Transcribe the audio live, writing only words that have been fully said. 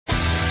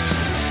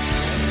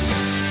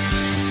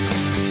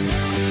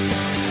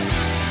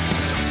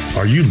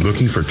Are you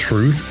looking for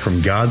truth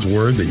from God's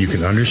Word that you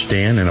can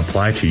understand and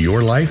apply to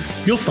your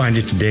life? You'll find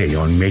it today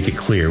on Make It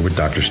Clear with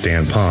Dr.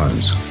 Stan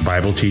Ponz,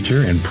 Bible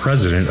teacher and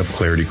president of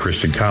Clarity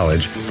Christian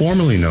College,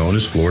 formerly known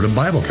as Florida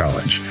Bible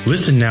College.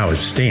 Listen now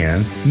as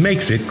Stan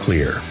makes it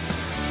clear.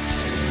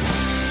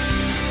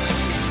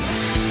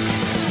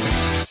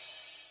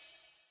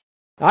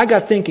 I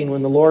got thinking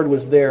when the Lord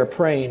was there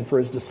praying for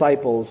His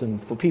disciples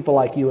and for people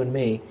like you and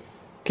me.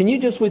 Can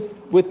you just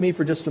with me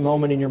for just a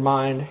moment in your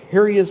mind?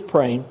 Here He is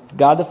praying to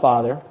God the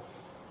Father.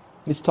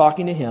 He's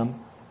talking to Him.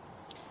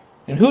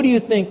 And who do you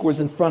think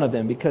was in front of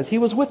Him? Because He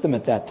was with them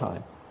at that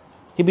time.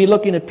 He'd be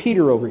looking at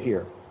Peter over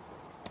here.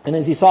 And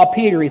as He saw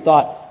Peter, He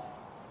thought,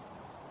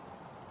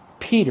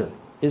 Peter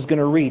is going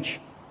to reach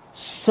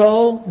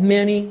so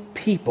many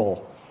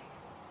people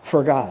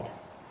for God.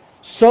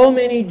 So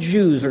many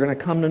Jews are going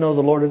to come to know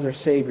the Lord as their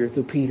Savior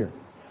through Peter.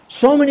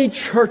 So many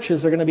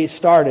churches are going to be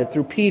started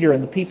through Peter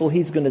and the people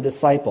he's going to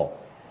disciple.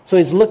 So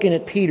he's looking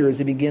at Peter as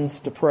he begins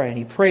to pray, and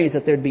he prays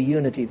that there'd be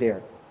unity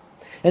there.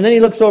 And then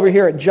he looks over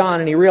here at John,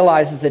 and he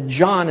realizes that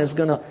John is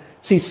going to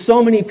see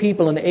so many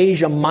people in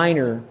Asia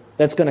Minor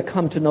that's going to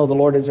come to know the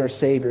Lord as their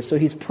Savior. So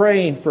he's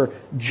praying for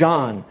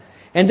John.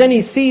 And then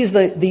he sees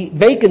the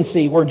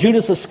vacancy where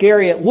Judas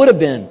Iscariot would have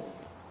been.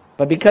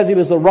 But because he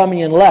was the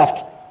rummy and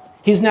left,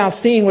 he's now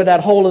seeing where that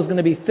hole is going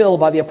to be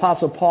filled by the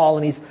Apostle Paul,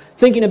 and he's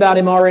thinking about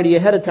him already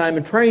ahead of time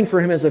and praying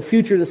for him as a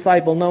future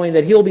disciple, knowing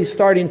that he'll be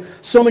starting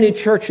so many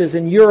churches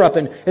in Europe,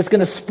 and it's going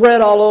to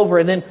spread all over,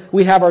 and then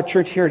we have our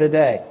church here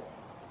today.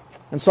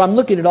 And so I'm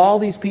looking at all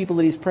these people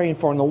that he's praying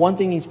for, and the one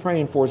thing he's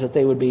praying for is that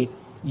they would be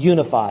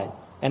unified,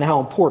 and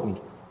how important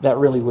that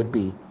really would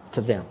be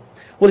to them.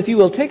 Well, if you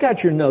will, take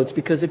out your notes,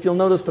 because if you'll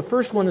notice, the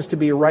first one is to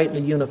be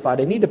rightly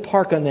unified. I need to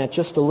park on that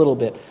just a little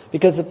bit,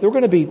 because if we're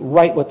going to be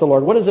right with the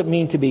Lord, what does it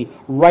mean to be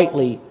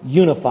rightly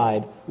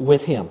unified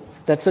with Him?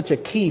 That's such a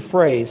key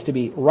phrase, to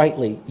be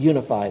rightly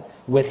unified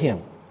with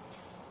Him.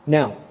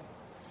 Now,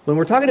 when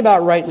we're talking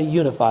about rightly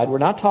unified, we're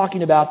not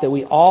talking about that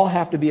we all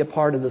have to be a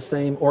part of the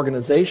same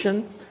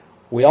organization.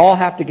 We all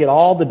have to get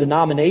all the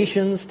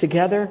denominations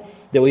together,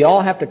 that we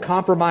all have to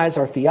compromise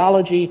our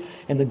theology,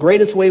 and the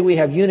greatest way we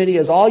have unity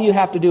is all you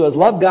have to do is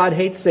love God,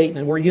 hate Satan,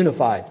 and we're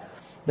unified.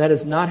 That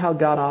is not how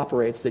God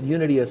operates. That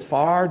unity is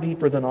far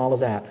deeper than all of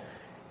that.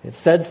 It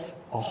says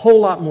a whole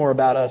lot more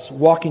about us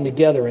walking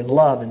together in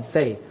love and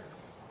faith.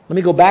 Let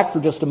me go back for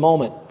just a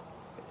moment.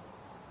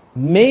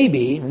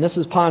 Maybe, and this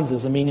is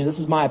Ponz's, this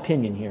is my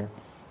opinion here,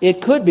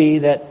 it could be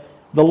that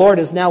the Lord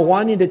is now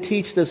wanting to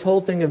teach this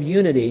whole thing of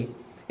unity,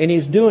 and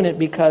He's doing it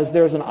because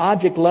there's an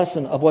object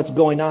lesson of what's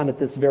going on at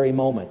this very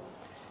moment.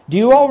 Do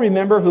you all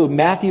remember who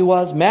Matthew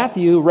was?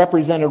 Matthew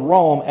represented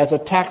Rome as a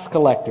tax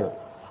collector.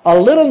 A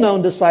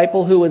little-known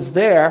disciple who was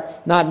there,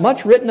 not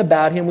much written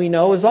about him, we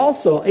know, is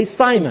also a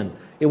Simon.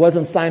 It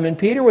wasn't Simon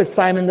Peter, it was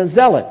Simon the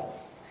Zealot.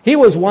 He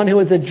was one who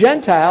was a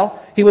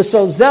Gentile. He was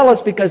so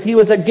zealous because he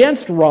was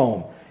against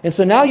Rome. And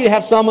so now you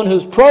have someone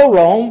who's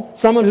pro-Rome,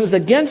 someone who's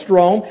against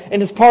Rome,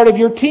 and is part of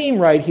your team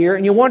right here,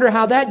 and you wonder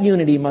how that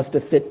unity must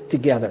have fit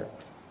together.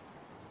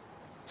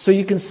 So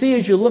you can see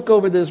as you look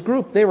over this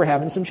group, they were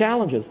having some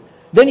challenges.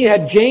 Then you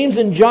had James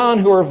and John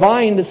who are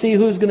vying to see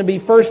who's going to be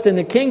first in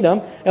the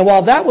kingdom. And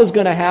while that was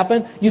going to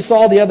happen, you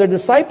saw the other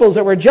disciples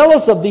that were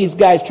jealous of these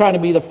guys trying to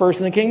be the first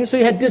in the kingdom. So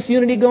you had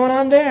disunity going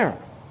on there.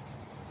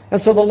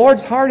 And so the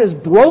Lord's heart is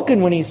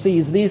broken when He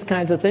sees these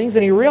kinds of things.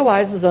 And He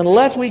realizes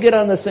unless we get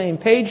on the same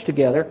page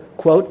together,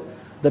 quote,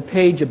 the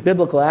page of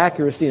biblical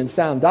accuracy and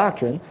sound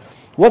doctrine,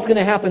 what's going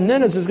to happen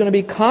then is there's going to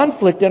be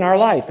conflict in our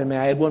life. And may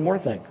I add one more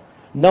thing?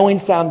 Knowing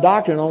sound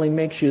doctrine only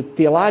makes you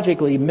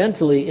theologically,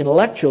 mentally,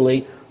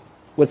 intellectually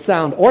with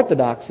sound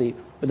orthodoxy,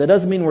 but that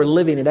doesn't mean we're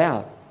living it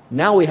out.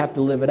 Now we have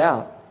to live it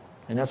out,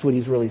 and that's what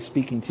He's really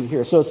speaking to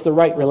here. So it's the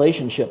right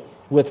relationship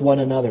with one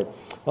another.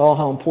 Oh,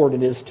 how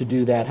important it is to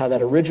do that, how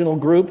that original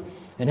group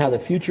and how the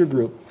future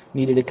group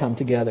needed to come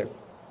together.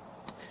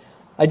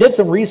 I did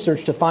some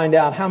research to find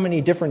out how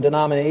many different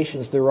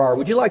denominations there are.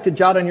 Would you like to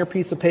jot on your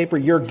piece of paper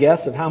your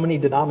guess of how many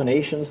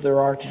denominations there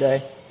are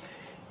today?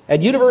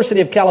 At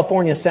University of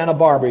California, Santa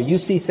Barbara,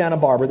 UC Santa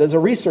Barbara, there's a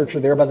researcher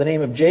there by the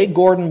name of J.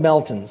 Gordon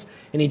Meltons,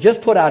 and he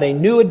just put out a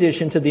new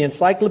edition to the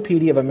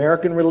Encyclopedia of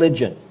American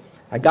Religion.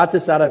 I got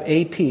this out of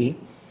AP,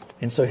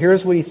 and so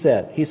here's what he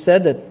said. He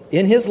said that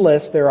in his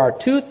list there are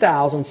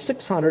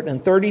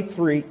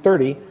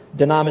 2,630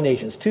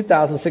 denominations,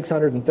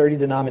 2,630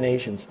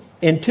 denominations,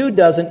 in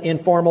 24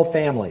 informal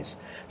families.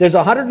 There's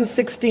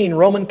 116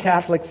 Roman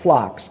Catholic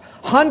flocks,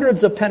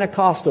 hundreds of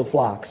Pentecostal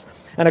flocks.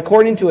 And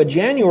according to a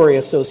January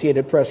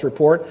Associated Press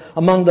report,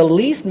 among the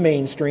least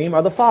mainstream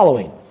are the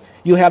following.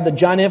 You have the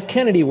John F.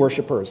 Kennedy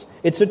worshipers.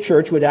 It's a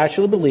church which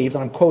actually believes,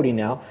 and I'm quoting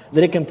now,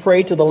 that it can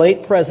pray to the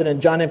late President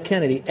John F.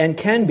 Kennedy and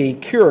can be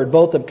cured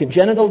both of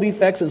congenital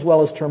defects as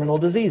well as terminal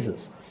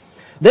diseases.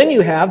 Then you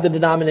have the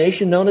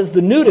denomination known as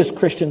the Nudist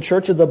Christian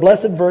Church of the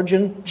Blessed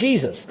Virgin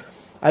Jesus.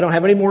 I don't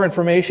have any more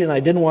information. I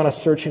didn't want to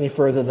search any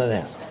further than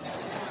that.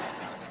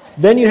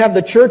 Then you have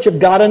the Church of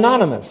God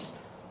Anonymous,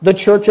 the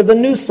Church of the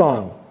New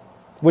Song,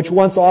 which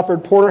once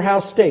offered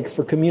porterhouse steaks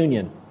for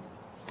communion.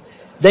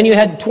 Then you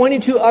had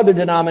 22 other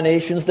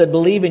denominations that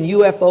believe in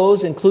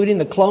UFOs, including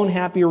the Clone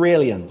Happy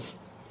Raelians.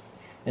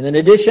 And in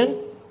addition,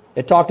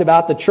 it talked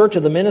about the Church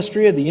of the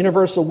Ministry of the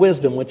Universal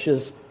Wisdom, which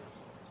is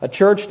a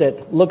church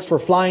that looks for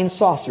flying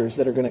saucers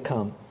that are going to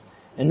come.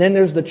 And then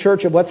there's the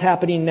Church of What's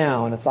Happening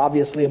Now, and it's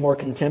obviously a more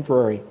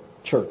contemporary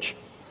church.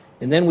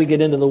 And then we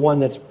get into the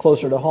one that's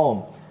closer to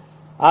home.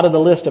 Out of the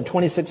list of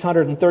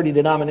 2,630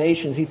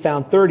 denominations, he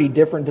found 30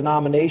 different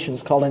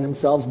denominations calling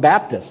themselves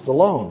Baptists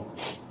alone.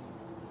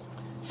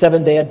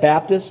 Seventh-day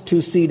Adventist,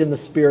 Two-Seed in the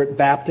Spirit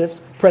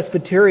Baptist,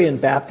 Presbyterian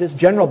Baptist,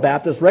 General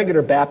Baptist,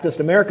 Regular Baptist,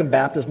 American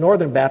Baptist,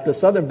 Northern Baptist,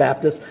 Southern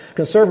Baptist,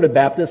 Conservative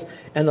Baptist,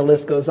 and the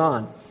list goes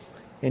on.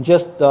 And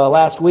just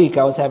last week,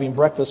 I was having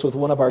breakfast with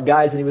one of our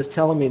guys, and he was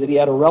telling me that he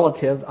had a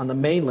relative on the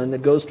mainland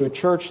that goes to a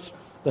church,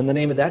 and the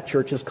name of that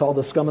church is called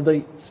the Scum of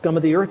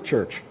the Earth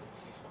Church.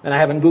 And I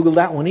haven't Googled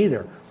that one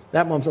either.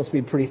 That one must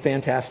be pretty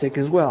fantastic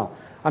as well.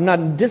 I'm not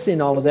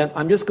dissing all of them.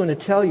 I'm just going to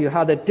tell you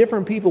how that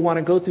different people want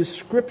to go through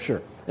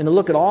Scripture and to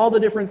look at all the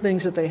different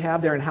things that they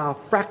have there and how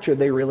fractured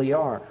they really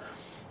are.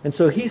 And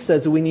so he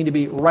says that we need to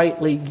be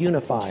rightly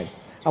unified.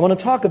 I want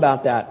to talk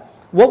about that.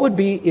 What would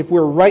be, if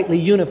we're rightly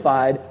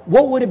unified,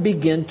 what would it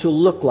begin to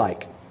look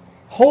like?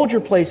 Hold your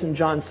place in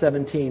John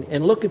 17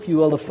 and look, if you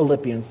will, to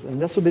Philippians.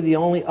 And this will be the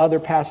only other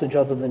passage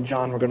other than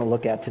John we're going to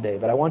look at today.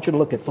 But I want you to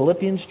look at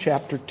Philippians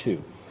chapter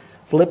 2.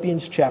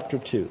 Philippians chapter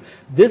 2.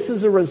 This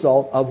is a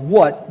result of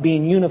what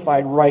being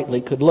unified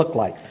rightly could look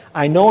like.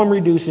 I know I'm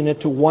reducing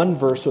it to one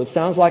verse, so it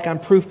sounds like I'm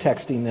proof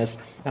texting this,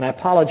 and I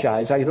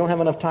apologize. I don't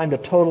have enough time to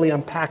totally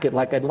unpack it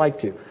like I'd like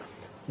to.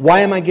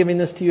 Why am I giving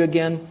this to you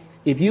again?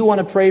 If you want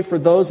to pray for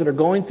those that are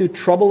going through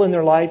trouble in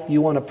their life,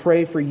 you want to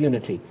pray for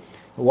unity.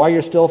 And while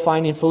you're still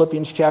finding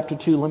Philippians chapter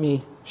 2, let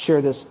me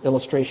share this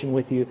illustration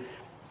with you.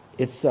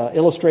 It's an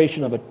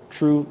illustration of a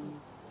true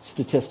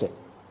statistic.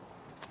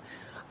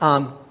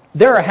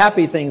 There are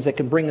happy things that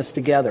can bring us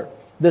together.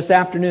 This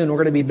afternoon, we're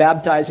going to be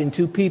baptizing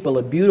 2 people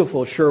at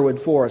beautiful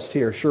Sherwood Forest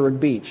here, Sherwood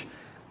Beach.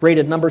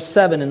 Rated number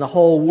 7 in the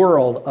whole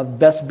world of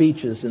best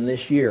beaches in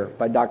this year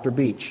by Dr.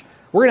 Beach.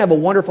 We're going to have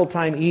a wonderful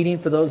time eating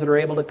for those that are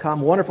able to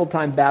come, wonderful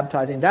time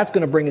baptizing. That's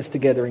going to bring us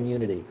together in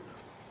unity.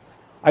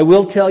 I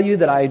will tell you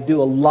that I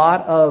do a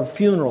lot of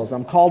funerals.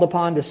 I'm called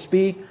upon to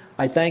speak.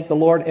 I thank the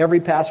Lord. Every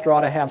pastor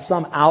ought to have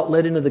some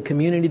outlet into the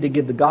community to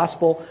give the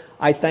gospel.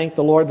 I thank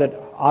the Lord that,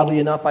 oddly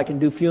enough, I can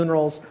do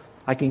funerals.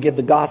 I can give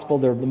the gospel.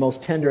 They're the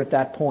most tender at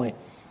that point.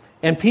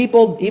 And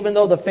people, even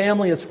though the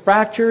family is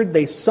fractured,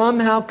 they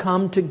somehow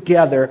come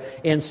together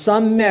in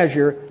some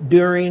measure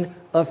during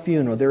a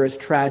funeral. There is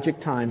tragic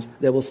times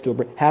that will still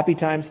bring, happy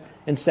times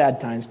and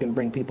sad times can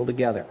bring people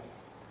together.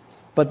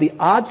 But the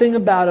odd thing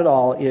about it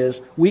all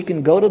is we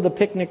can go to the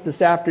picnic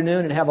this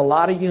afternoon and have a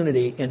lot of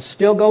unity and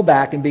still go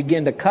back and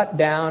begin to cut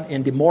down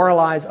and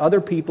demoralize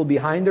other people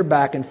behind their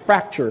back and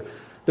fracture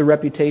the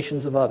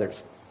reputations of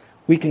others.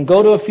 We can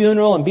go to a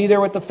funeral and be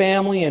there with the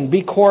family and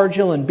be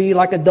cordial and be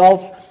like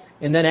adults.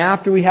 And then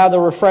after we have the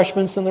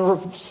refreshments and the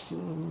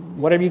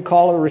whatever you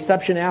call it, the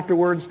reception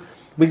afterwards,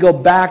 we go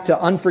back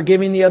to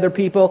unforgiving the other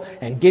people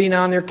and getting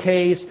on their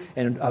case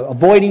and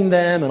avoiding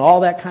them and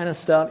all that kind of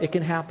stuff. It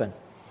can happen.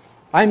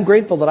 I'm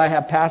grateful that I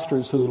have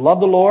pastors who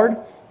love the Lord,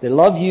 they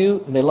love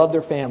you, and they love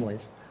their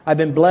families. I've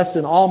been blessed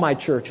in all my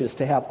churches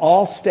to have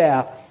all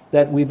staff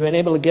that we've been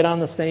able to get on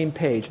the same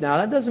page. Now,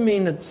 that doesn't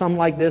mean that some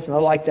like this and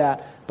other like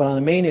that, but on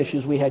the main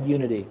issues, we had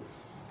unity.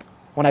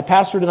 When I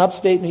pastored in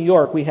upstate New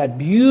York, we had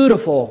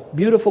beautiful,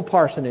 beautiful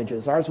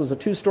parsonages. Ours was a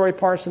 2-story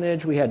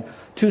parsonage. We had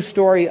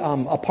 2-story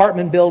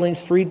apartment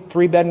buildings,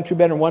 3-bedroom,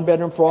 2-bedroom,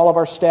 1-bedroom for all of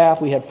our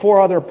staff. We had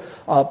 4 other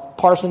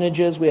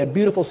parsonages. We had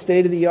beautiful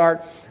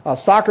state-of-the-art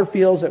soccer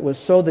fields that was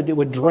so that it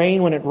would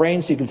drain when it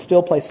rained, so you could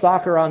still play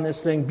soccer on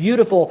this thing.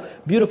 Beautiful,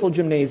 beautiful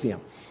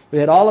gymnasium. We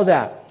had all of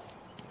that.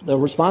 The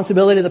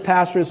responsibility of the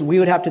pastors, we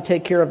would have to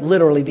take care of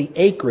literally the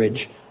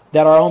acreage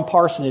that our own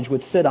parsonage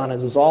would sit on. It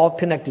was all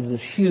connected to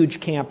this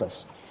huge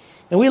campus.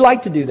 And we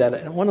like to do that.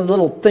 And one of the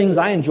little things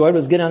I enjoyed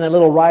was getting on that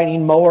little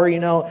riding mower, you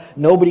know.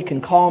 Nobody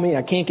can call me.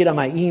 I can't get on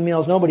my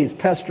emails. Nobody's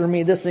pestering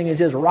me. This thing is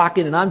just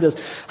rocking. And I'm just,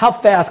 how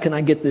fast can I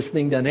get this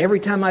thing done?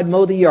 Every time I'd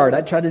mow the yard,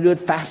 I'd try to do it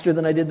faster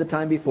than I did the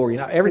time before. You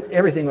know,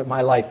 everything with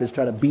my life is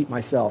trying to beat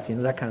myself, you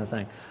know, that kind of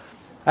thing.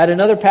 I had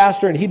another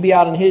pastor, and he'd be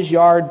out in his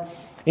yard,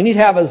 and he'd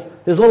have his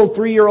little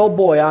 3-year-old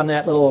boy on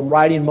that little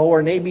riding mower,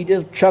 and they'd be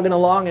just chugging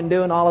along and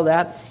doing all of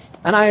that.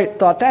 And I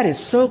thought, that is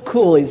so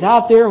cool. He's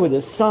out there with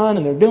his son,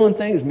 and they're doing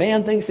things,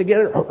 man things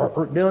together,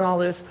 doing all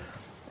this.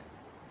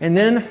 And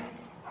then,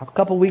 a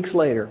couple weeks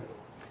later,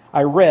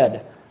 I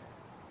read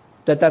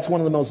that that's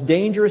one of the most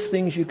dangerous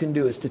things you can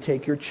do is to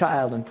take your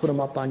child and put him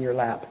up on your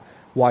lap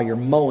while you're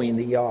mowing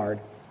the yard.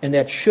 And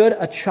that should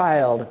a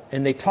child,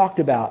 and they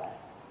talked about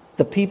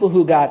the people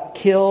who got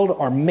killed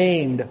or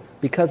maimed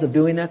because of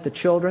doing that to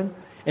children.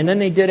 And then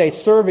they did a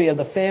survey of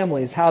the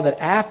families, how that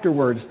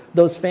afterwards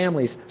those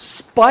families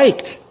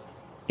spiked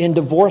in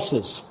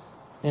divorces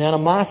and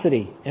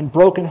animosity and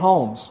broken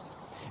homes.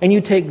 And you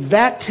take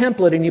that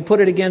template and you put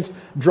it against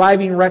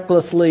driving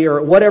recklessly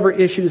or whatever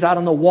issues out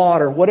on the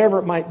water, whatever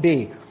it might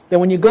be. That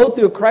when you go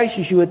through a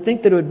crisis, you would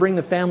think that it would bring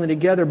the family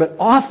together, but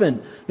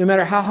often, no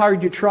matter how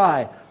hard you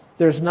try,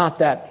 there's not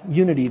that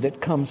unity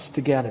that comes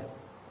together.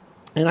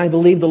 And I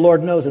believe the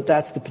Lord knows that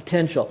that's the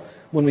potential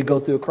when we go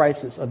through a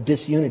crisis of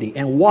disunity,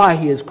 and why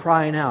He is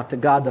crying out to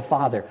God the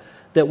Father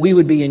that we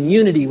would be in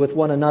unity with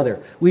one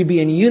another. We'd be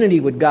in unity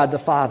with God the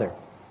Father,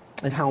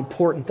 and how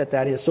important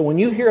that is. So when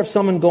you hear of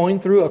someone going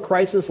through a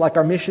crisis like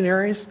our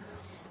missionaries,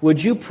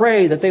 would you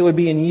pray that they would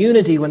be in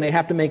unity when they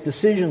have to make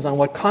decisions on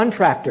what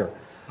contractor,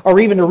 or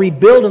even to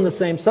rebuild in the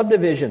same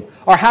subdivision,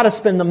 or how to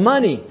spend the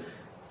money?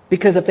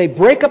 Because if they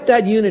break up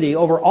that unity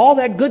over all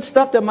that good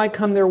stuff that might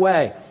come their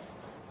way,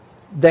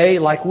 they,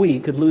 like we,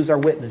 could lose our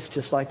witness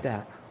just like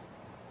that.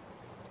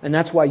 And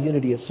that's why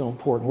unity is so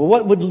important. Well,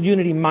 what would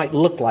unity might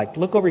look like?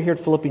 Look over here at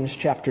Philippians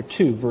chapter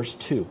 2, verse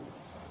 2.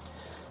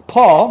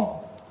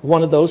 Paul,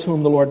 one of those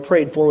whom the Lord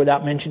prayed for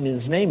without mentioning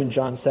his name in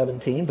John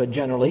 17, but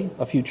generally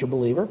a future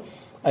believer,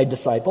 a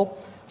disciple,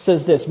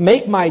 says this,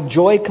 "Make my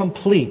joy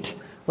complete."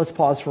 Let's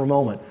pause for a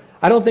moment.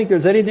 I don't think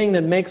there's anything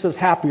that makes us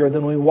happier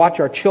than when we watch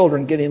our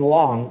children getting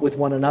along with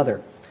one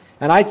another.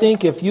 And I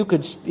think if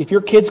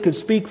your kids could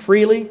speak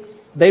freely,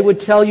 they would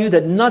tell you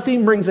that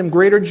nothing brings them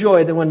greater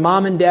joy than when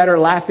mom and dad are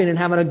laughing and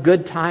having a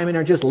good time and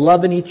are just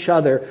loving each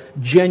other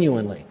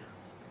genuinely.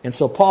 And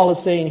so Paul is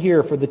saying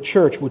here for the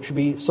church, which would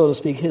be, so to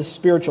speak, his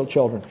spiritual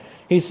children.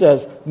 He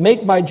says,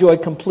 make my joy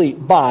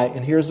complete by,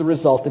 and here's the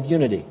result of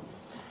unity.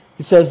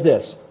 He says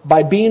this,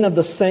 by being of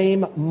the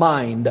same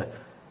mind.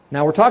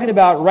 Now we're talking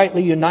about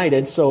rightly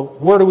united, so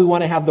where do we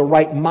want to have the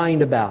right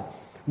mind about?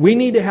 We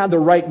need to have the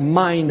right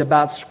mind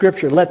about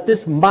Scripture. Let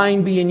this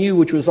mind be in you,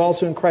 which was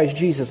also in Christ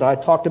Jesus. I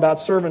talked about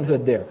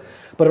servanthood there.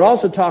 But it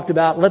also talked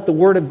about let the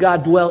Word of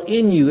God dwell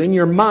in you, in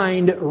your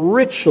mind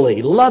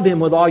richly. Love Him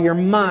with all your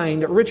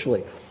mind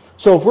richly.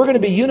 So if we're going to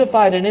be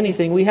unified in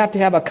anything, we have to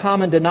have a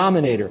common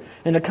denominator.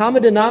 And the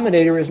common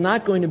denominator is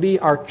not going to be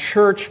our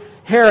church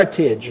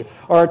heritage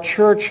or our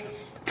church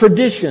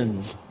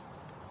traditions.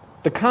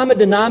 The common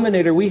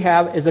denominator we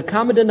have is a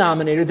common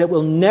denominator that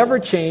will never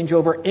change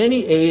over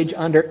any age,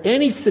 under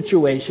any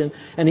situation.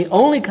 And the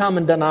only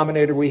common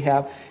denominator we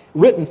have,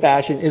 written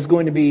fashion, is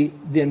going to be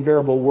the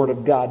invariable Word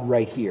of God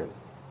right here.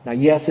 Now,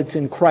 yes, it's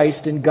in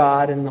Christ and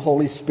God and the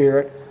Holy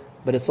Spirit,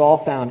 but it's all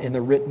found in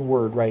the written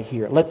Word right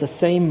here. Let the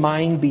same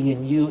mind be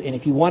in you, and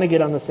if you want to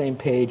get on the same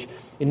page,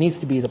 it needs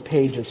to be the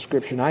page of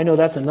Scripture. Now, I know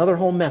that's another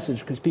whole message,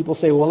 because people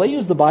say, well, they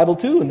use the Bible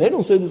too, and they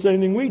don't say the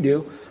same thing we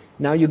do.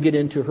 Now you get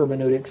into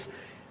hermeneutics,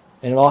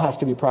 and it all has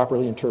to be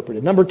properly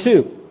interpreted. Number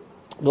 2,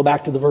 go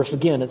back to the verse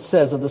again. It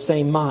says, of the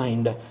same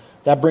mind.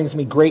 That brings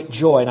me great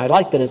joy, and I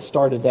like that it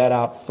started that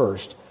out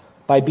first.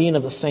 By being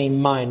of the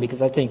same mind,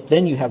 because I think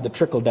then you have the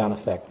trickle-down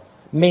effect.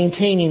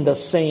 Maintaining the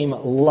same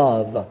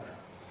love.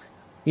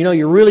 You know,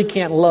 you really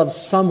can't love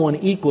someone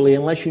equally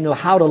unless you know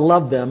how to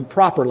love them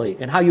properly.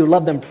 And how you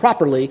love them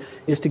properly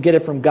is to get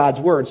it from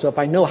God's Word. So if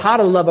I know how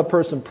to love a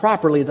person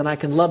properly, then I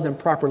can love them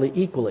properly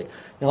equally.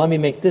 Now let me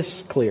make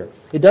this clear.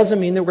 It doesn't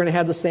mean that we're going to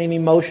have the same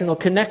emotional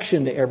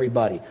connection to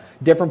everybody.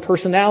 Different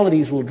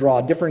personalities will draw.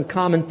 Different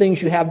common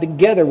things you have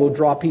together will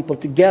draw people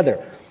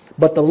together.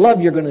 But the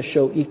love you're going to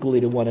show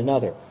equally to one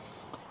another.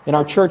 In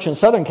our church in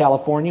Southern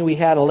California, we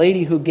had a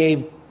lady who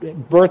gave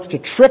birth to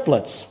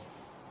triplets.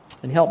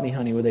 And help me,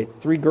 honey, were they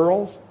 3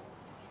 girls?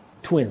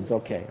 Twins,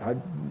 okay.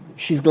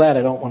 She's glad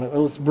I don't want to.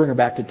 Let's bring her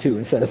back to 2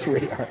 instead of 3.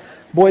 All right.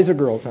 Boys or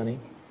girls, honey?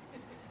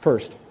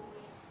 First.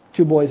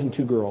 2 boys and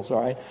 2 girls,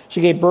 all right.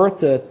 She gave birth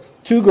to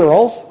 2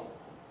 girls.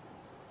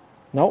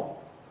 No?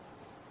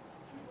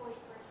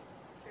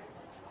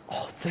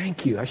 Oh,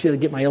 thank you. I should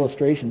get my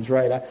illustrations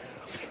right.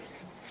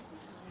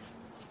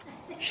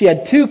 She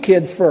had 2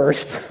 kids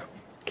first.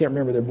 Can't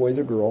remember if they're boys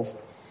or girls.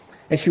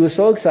 And she was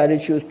so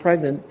excited, she was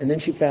pregnant, and then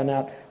she found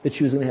out that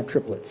she was going to have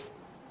triplets.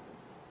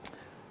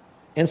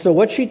 And so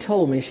what she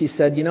told me, she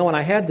said, you know, when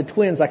I had the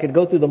twins, I could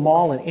go through the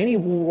mall, and any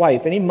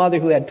wife, any mother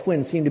who had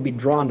twins seemed to be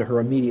drawn to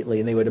her immediately,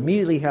 and they would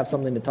immediately have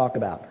something to talk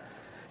about.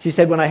 She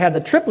said, when I had the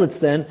triplets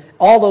then,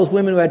 all those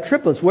women who had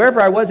triplets,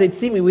 wherever I was, they'd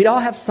see me, we'd all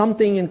have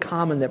something in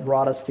common that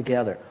brought us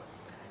together.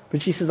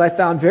 But she says, I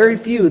found very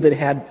few that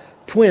had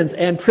twins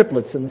and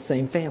triplets in the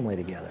same family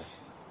together.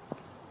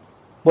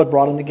 What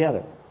brought them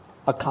together?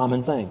 A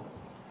common thing.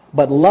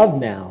 But love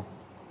now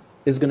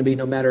is going to be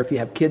no matter if you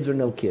have kids or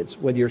no kids.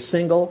 Whether you're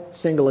single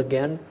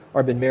again,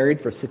 or been married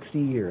for 60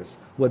 years.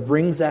 What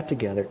brings that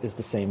together is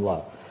the same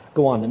love.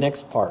 Go on, the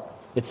next part.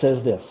 It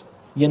says this.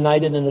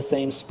 United in the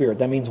same spirit.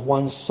 That means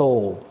one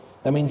soul.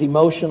 That means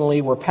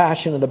emotionally we're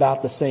passionate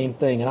about the same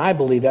thing. And I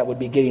believe that would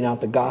be getting out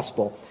the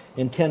gospel,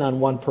 intent on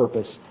one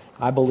purpose.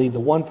 I believe the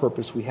one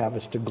purpose we have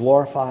is to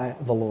glorify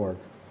the Lord.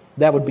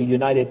 That would be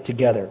united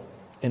together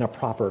in a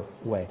proper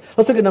way.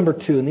 Let's look at number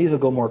 2, and these will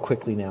go more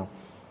quickly now.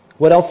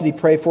 What else did he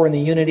pray for in the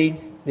unity?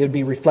 It would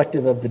be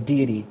reflective of the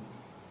deity.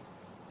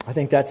 I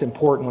think that's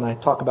important when I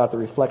talk about the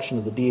reflection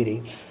of the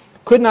deity.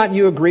 Could not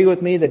you agree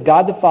with me that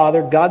God the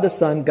Father, God the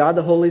Son, God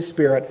the Holy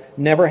Spirit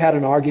never had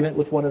an argument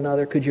with one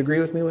another? Could you agree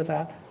with me with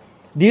that?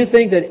 Do you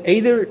think that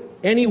either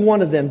any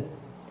one of them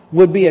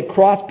would be at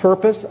cross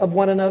purpose of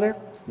one another?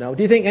 No.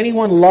 Do you think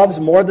anyone loves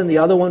more than the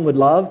other one would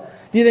love?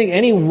 Do you think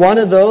any one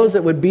of those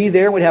that would be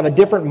there would have a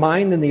different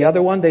mind than the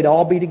other one? They'd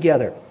all be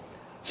together.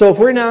 So if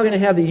we're now going to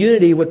have the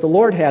unity what the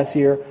Lord has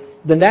here,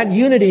 then that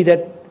unity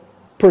that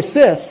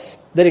persists,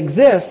 that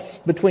exists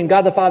between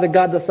God the Father,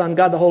 God the Son,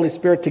 God the Holy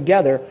Spirit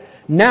together,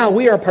 now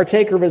we are a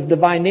partaker of His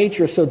divine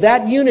nature. So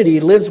that unity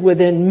lives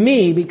within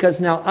me because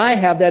now I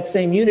have that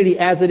same unity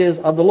as it is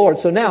of the Lord.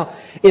 So now,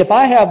 if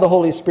I have the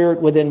Holy Spirit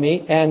within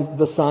me and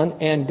the Son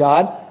and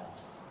God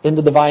in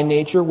the divine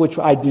nature, which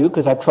I do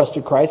because I've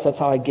trusted Christ, that's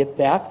how I get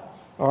that.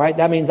 All right,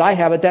 that means I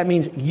have it. That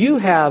means you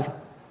have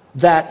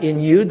that in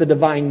you, the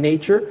divine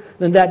nature.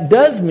 Then that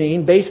does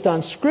mean, based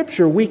on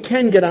Scripture, we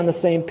can get on the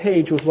same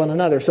page with one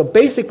another. So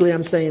basically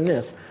I'm saying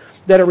this,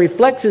 that it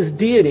reflects His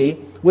deity,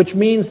 which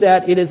means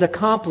that it is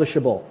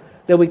accomplishable,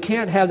 that we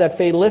can't have that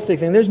fatalistic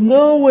thing. There's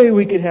no way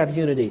we could have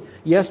unity.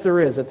 Yes, there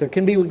is. That there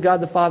can be with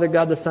God the Father,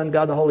 God the Son,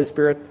 God the Holy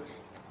Spirit.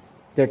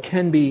 There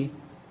can be,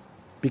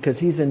 because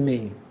He's in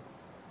me,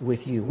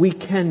 with you. We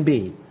can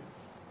be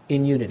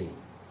in unity.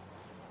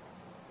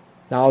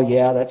 Now,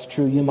 yeah, that's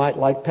true. You might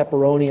like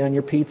pepperoni on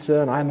your pizza,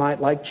 and I might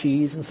like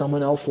cheese, and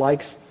someone else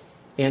likes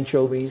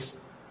anchovies.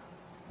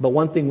 But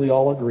one thing we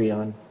all agree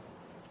on,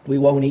 we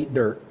won't eat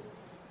dirt.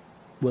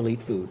 We'll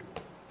eat food.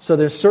 So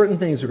there's certain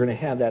things that are going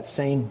to have that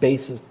same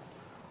basis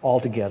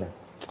altogether.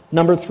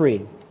 Number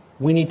 3,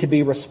 we need to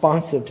be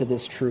responsive to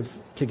this truth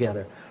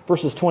together.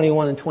 Verses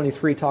 21 and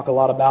 23 talk a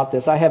lot about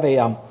this. I have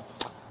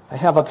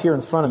up here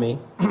in front of me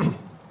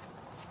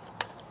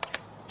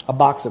a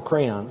box of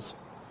crayons.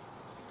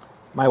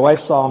 My wife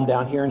saw them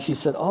down here and she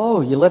said,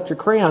 "Oh, you left your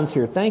crayons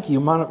here. Thank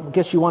you. I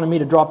guess you wanted me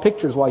to draw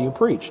pictures while you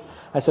preached."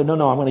 I said,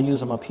 No, I'm going to use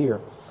them up here.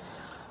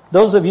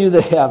 Those of you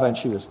that have, and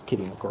she was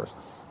kidding, of course,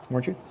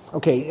 weren't you?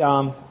 Okay,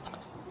 I'm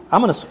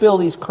going to spill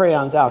these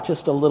crayons out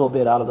just a little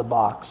bit out of the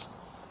box.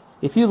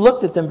 If you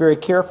looked at them very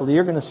carefully,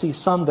 you're going to see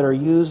some that are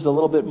used a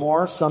little bit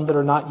more, some that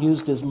are not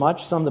used as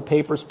much, some of the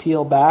papers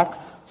peel back,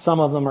 some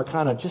of them are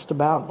kind of just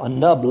about a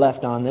nub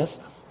left on this.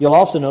 You'll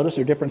also notice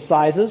they're different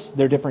sizes,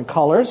 they're different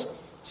colors.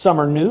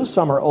 Some are new,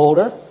 some are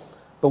older.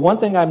 But one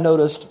thing I've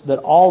noticed, that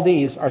all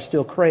these are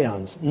still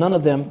crayons. None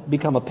of them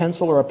become a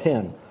pencil or a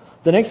pen.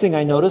 The next thing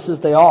I notice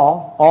is they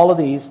all of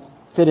these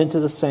fit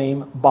into the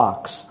same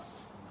box.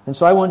 And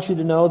so I want you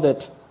to know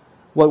that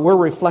what we're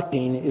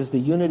reflecting is the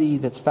unity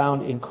that's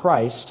found in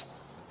Christ.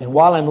 And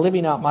while I'm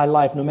living out my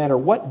life, no matter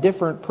what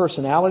different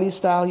personality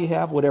style you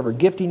have, whatever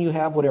gifting you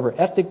have, whatever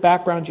ethnic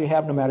background you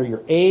have, no matter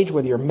your age,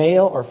 whether you're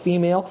male or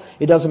female,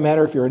 it doesn't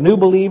matter if you're a new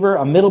believer,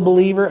 a middle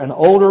believer, an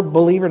older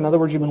believer, in other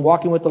words, you've been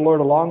walking with the Lord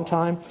a long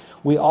time,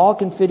 we all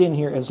can fit in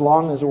here as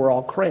long as we're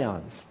all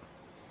crayons.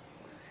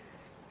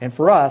 And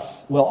for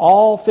us, we'll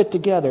all fit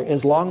together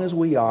as long as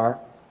we are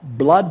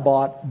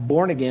blood-bought,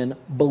 born-again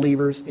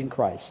believers in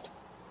Christ.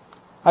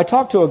 I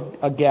talked to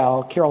a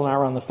gal, Carol and I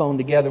were on the phone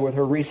together with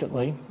her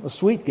recently, a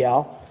sweet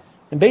gal,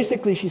 and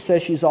basically she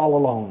says she's all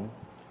alone.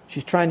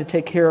 She's trying to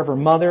take care of her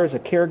mother as a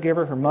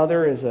caregiver. Her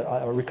mother is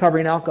a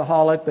recovering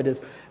alcoholic, but has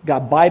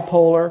got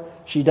bipolar.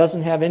 She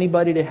doesn't have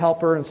anybody to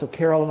help her, and so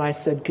Carol and I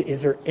said,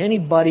 "Is there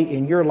anybody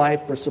in your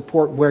life for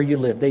support where you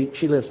live?"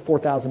 She lives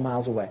 4,000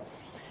 miles away.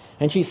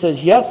 And she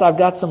says, "Yes, I've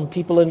got some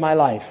people in my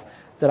life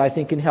that I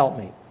think can help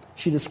me."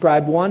 She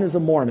described one as a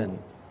Mormon.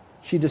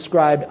 She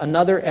described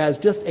another as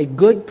just a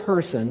good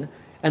person.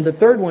 And the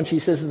third one, she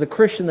says, is a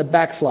Christian that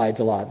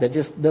backslides a lot, that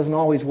just doesn't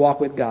always walk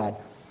with God.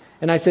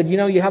 And I said,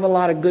 you have a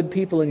lot of good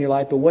people in your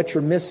life, but what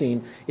you're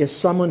missing is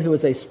someone who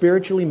is a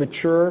spiritually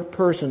mature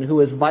person who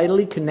is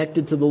vitally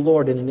connected to the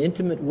Lord in an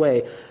intimate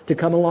way to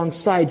come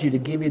alongside you to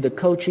give you the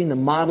coaching, the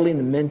modeling,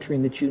 the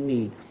mentoring that you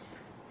need.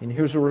 And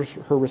here's what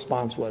her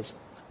response was.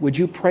 "Would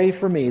you pray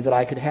for me that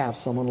I could have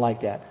someone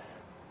like that?"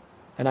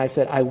 And I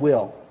said, "I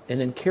will." And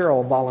then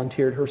Carol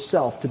volunteered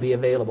herself to be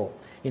available.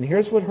 And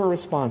here's what her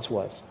response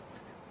was.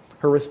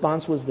 Her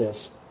response was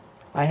this: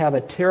 "I have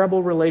a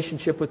terrible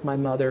relationship with my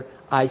mother.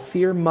 I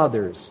fear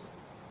mothers."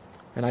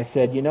 And I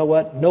said, "You know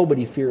what?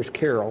 Nobody fears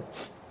Carol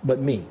but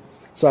me.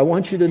 So I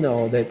want you to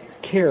know that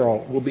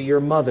Carol will be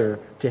your mother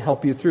to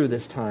help you through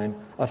this time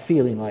of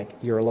feeling like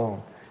you're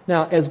alone."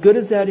 Now, as good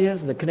as that is,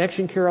 and the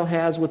connection Carol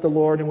has with the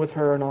Lord and with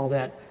her and all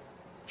that,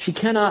 she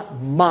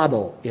cannot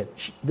model it.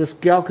 This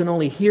gal can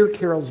only hear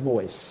Carol's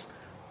voice,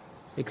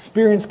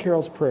 experience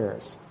Carol's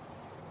prayers,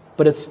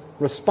 but it's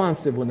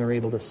responsive when they're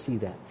able to see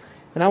that.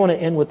 And I want to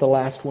end with the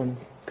last one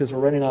because we're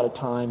running out of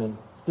time, and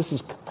this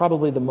is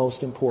probably the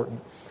most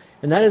important.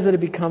 And that is that it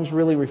becomes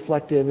really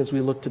reflective as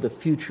we look to the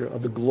future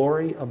of the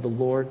glory of the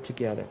Lord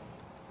together.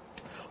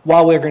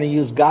 While we're going to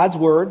use God's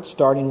Word,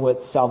 starting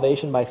with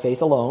salvation by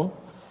faith alone.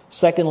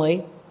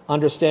 Secondly,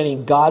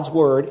 understanding God's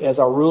Word as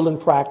our rule and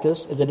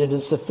practice, and that it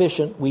is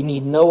sufficient. We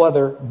need no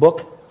other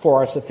book for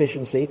our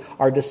sufficiency.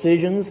 Our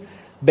decisions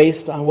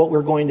based on what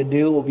we're going to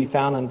do will be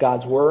found on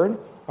God's Word,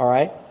 all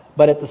right?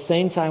 But at the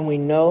same time, we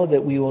know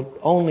that we will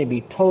only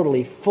be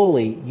totally,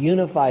 fully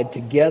unified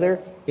together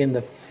in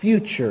the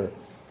future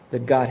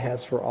that God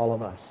has for all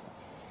of us.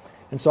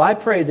 And so I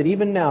pray that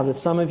even now, that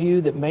some of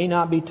you that may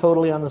not be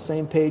totally on the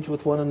same page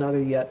with one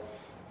another yet,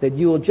 that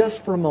you will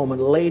just for a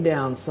moment lay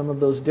down some of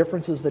those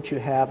differences that you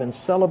have and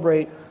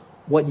celebrate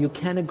what you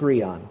can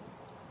agree on.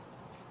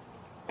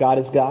 God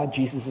is God,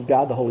 Jesus is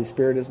God, the Holy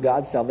Spirit is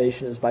God,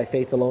 salvation is by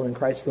faith alone in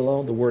Christ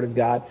alone, the Word of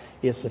God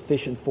is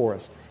sufficient for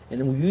us.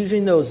 And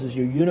using those as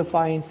your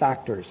unifying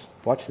factors,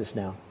 watch this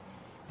now,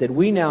 that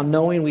we now,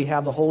 knowing we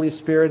have the Holy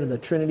Spirit and the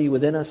Trinity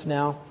within us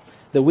now,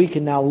 that we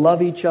can now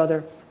love each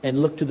other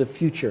and look to the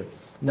future,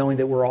 knowing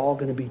that we're all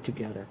going to be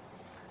together.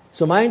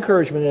 So my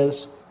encouragement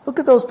is, look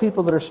at those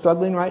people that are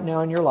struggling right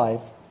now in your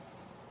life,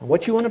 and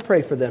what you want to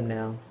pray for them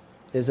now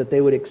is that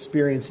they would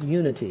experience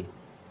unity.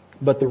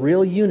 But the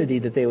real unity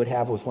that they would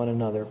have with one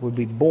another would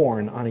be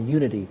born on a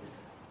unity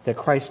that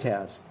Christ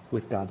has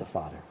with God the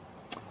Father.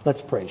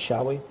 Let's pray,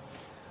 shall we?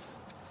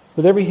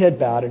 With every head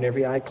bowed and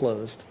every eye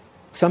closed.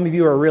 Some of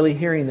you are really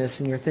hearing this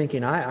and you're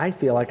thinking, I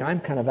feel like I'm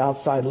kind of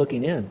outside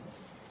looking in.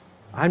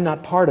 I'm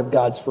not part of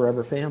God's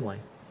forever family.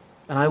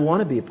 And I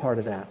want to be a part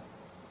of that.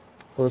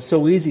 Well, it's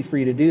so easy for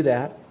you to do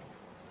that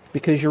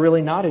because you're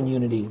really not in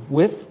unity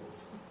with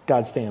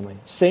God's family.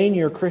 Saying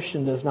you're a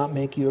Christian does not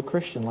make you a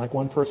Christian. Like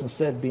one person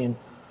said, being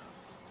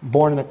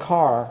born in a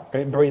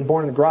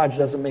garage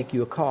doesn't make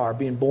you a car.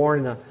 Being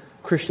born in a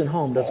Christian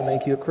home doesn't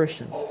make you a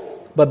Christian.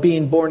 But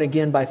being born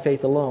again by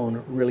faith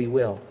alone really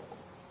will.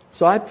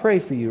 So I pray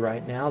for you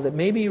right now that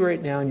maybe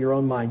right now in your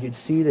own mind you'd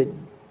see that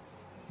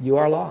you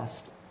are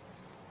lost.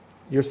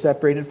 You're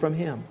separated from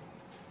Him.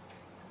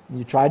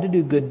 You tried to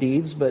do good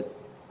deeds, but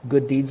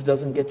good deeds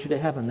doesn't get you to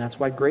heaven. That's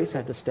why grace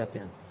had to step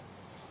in.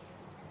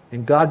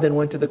 And God then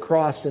went to the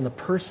cross in the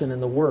person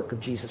and the work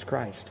of Jesus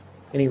Christ.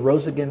 And He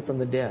rose again from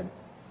the dead.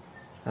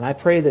 And I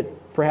pray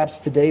that perhaps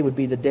today would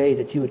be the day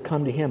that you would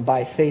come to Him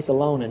by faith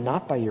alone and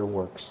not by your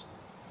works.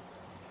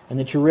 And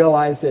that you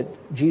realize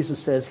that Jesus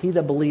says, "He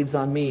that believes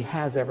on me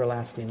has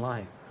everlasting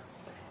life."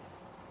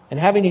 And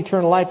having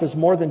eternal life is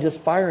more than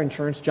just fire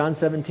insurance. John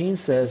 17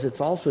 says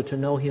it's also to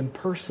know Him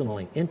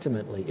personally,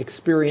 intimately,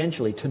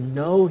 experientially, to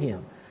know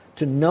Him,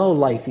 to know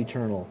life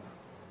eternal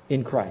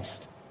in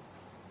Christ.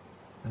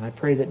 And I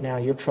pray that now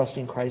you're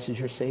trusting Christ as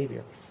your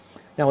Savior.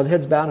 Now with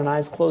heads bowed and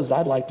eyes closed,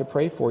 I'd like to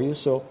pray for you.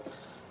 So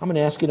I'm going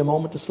to ask you in a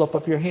moment to slip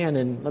up your hand,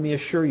 and let me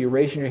assure you,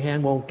 raising your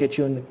hand won't get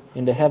you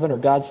into heaven or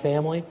God's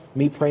family.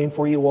 Me praying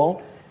for you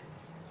won't.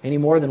 Any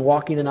more than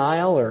walking an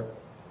aisle or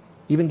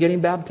even getting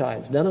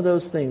baptized. None of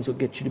those things will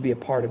get you to be a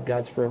part of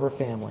God's forever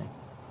family.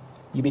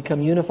 You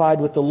become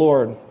unified with the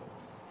Lord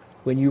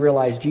when you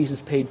realize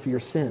Jesus paid for your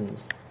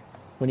sins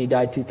when He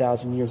died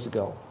 2,000 years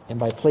ago. And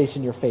by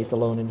placing your faith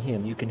alone in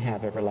Him, you can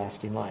have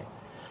everlasting life.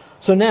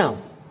 So now,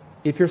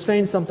 if you're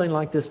saying something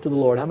like this to the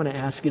Lord, I'm going to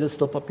ask you to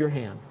slip up your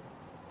hand.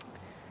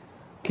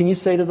 Can you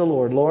say to the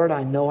Lord, "Lord,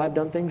 I know I've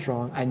done things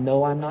wrong. I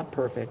know I'm not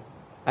perfect.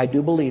 I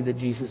do believe that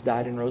Jesus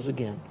died and rose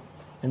again.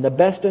 And the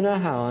best I know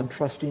how, I'm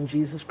trusting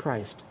Jesus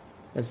Christ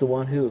as the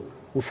one who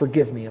will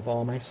forgive me of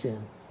all my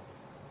sin."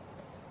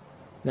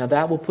 Now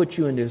that will put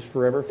you into His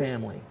forever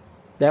family.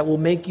 That will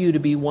make you to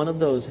be one of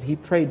those that He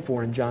prayed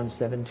for in John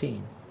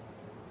 17.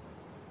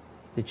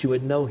 That you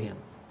would know Him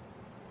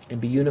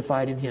and be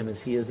unified in Him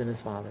as He is in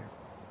His Father.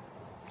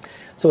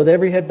 So with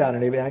every head bowed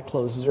and every eye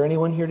closed, is there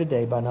anyone here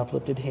today by an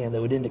uplifted hand that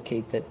would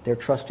indicate that they're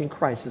trusting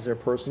Christ as their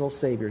personal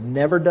Savior?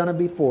 Never done it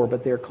before,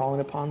 but they're calling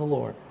upon the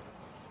Lord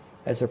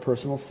as their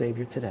personal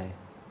Savior today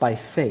by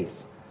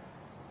faith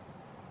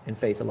and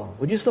faith alone.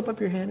 Would you slip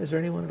up your hand? Is there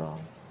anyone at all?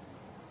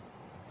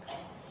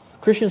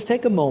 Christians,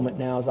 take a moment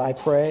now as I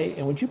pray,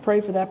 and would you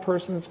pray for that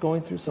person that's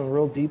going through some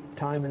real deep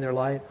time in their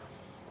life?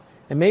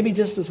 And maybe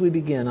just as we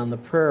begin on the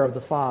prayer of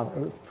the Father,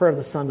 or prayer of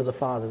the Son to the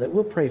Father, that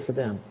we'll pray for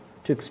them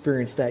to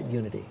experience that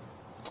unity.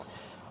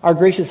 Our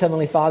gracious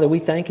Heavenly Father, we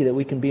thank You that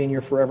we can be in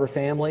Your forever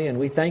family, and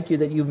we thank You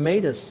that You've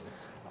made us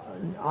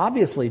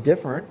obviously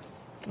different,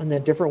 and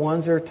that different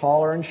ones are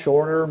taller and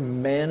shorter,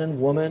 man and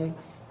woman.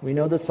 We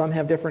know that some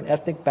have different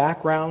ethnic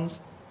backgrounds.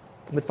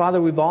 But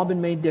Father, we've all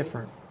been made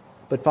different.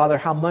 But Father,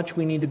 how much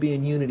we need to be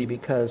in unity,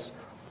 because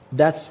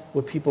that's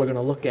what people are going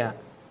to look at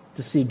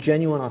to see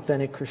genuine,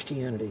 authentic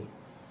Christianity.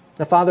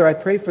 Now, Father, I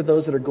pray for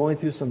those that are going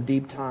through some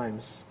deep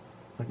times,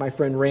 like my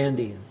friend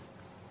Randy and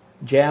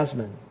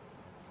Jasmine,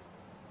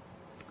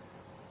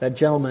 that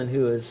gentleman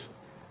who is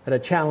at a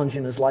challenge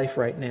in his life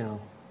right now.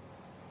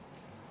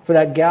 For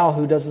that gal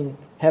who doesn't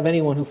have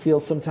anyone, who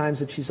feels sometimes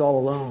that she's all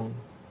alone.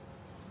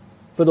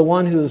 For the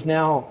one who is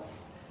now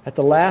at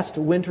the last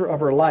winter of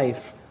her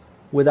life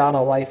without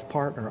a life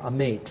partner, a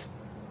mate,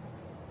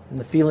 and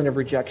the feeling of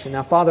rejection.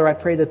 Now, Father, I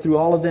pray that through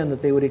all of them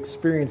that they would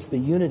experience the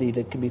unity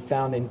that can be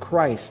found in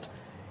Christ,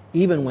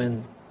 even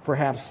when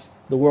perhaps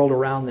the world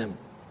around them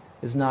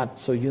is not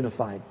so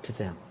unified to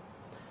them.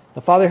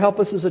 Now, Father, help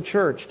us as a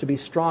church to be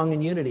strong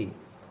in unity.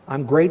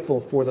 I'm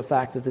grateful for the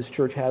fact that this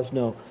church has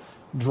no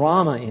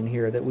drama in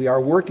here, that we are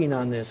working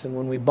on this, and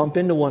when we bump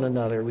into one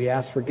another, we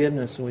ask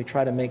forgiveness and we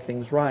try to make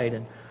things right,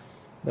 and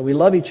that we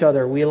love each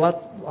other. We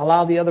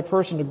allow the other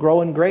person to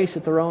grow in grace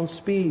at their own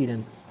speed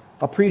and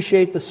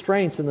appreciate the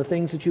strengths and the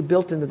things that You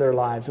built into their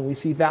lives, and we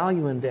see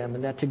value in them,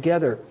 and that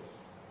together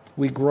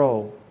we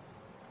grow.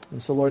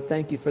 And so, Lord,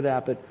 thank You for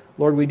that. But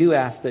Lord, we do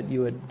ask that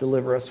you would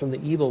deliver us from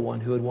the evil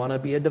one who would want to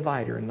be a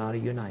divider and not a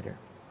uniter.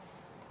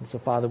 And so,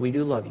 Father, we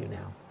do love you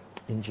now.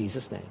 In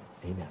Jesus' name,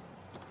 amen.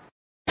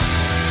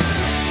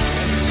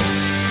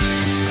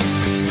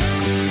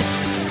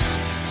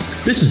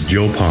 This is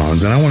Joe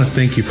Ponz, and I want to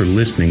thank you for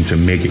listening to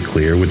Make It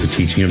Clear with the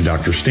teaching of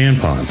Dr. Stan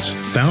Ponz,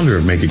 founder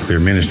of Make It Clear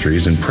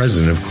Ministries and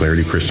president of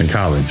Clarity Christian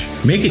College.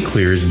 Make It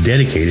Clear is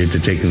dedicated to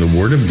taking the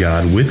Word of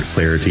God with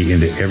clarity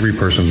into every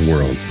person's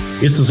world.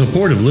 It's the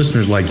support of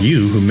listeners like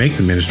you who make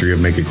the ministry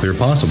of Make It Clear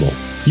possible.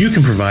 You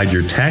can provide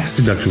your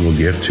tax-deductible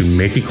gift to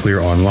Make It Clear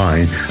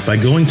online by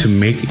going to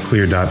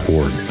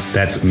makeitclear.org.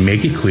 That's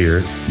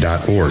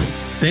makeitclear.org.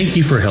 Thank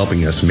you for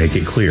helping us make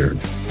it clear.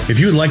 If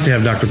you would like to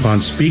have Dr.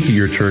 Ponz speak at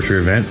your church or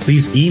event,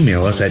 please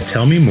email us at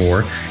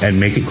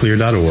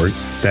tellmemore@makeitclear.org.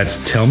 That's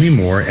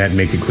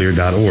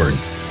tellmemore@makeitclear.org.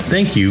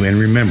 Thank you, and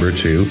remember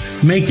to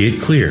make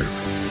it clear.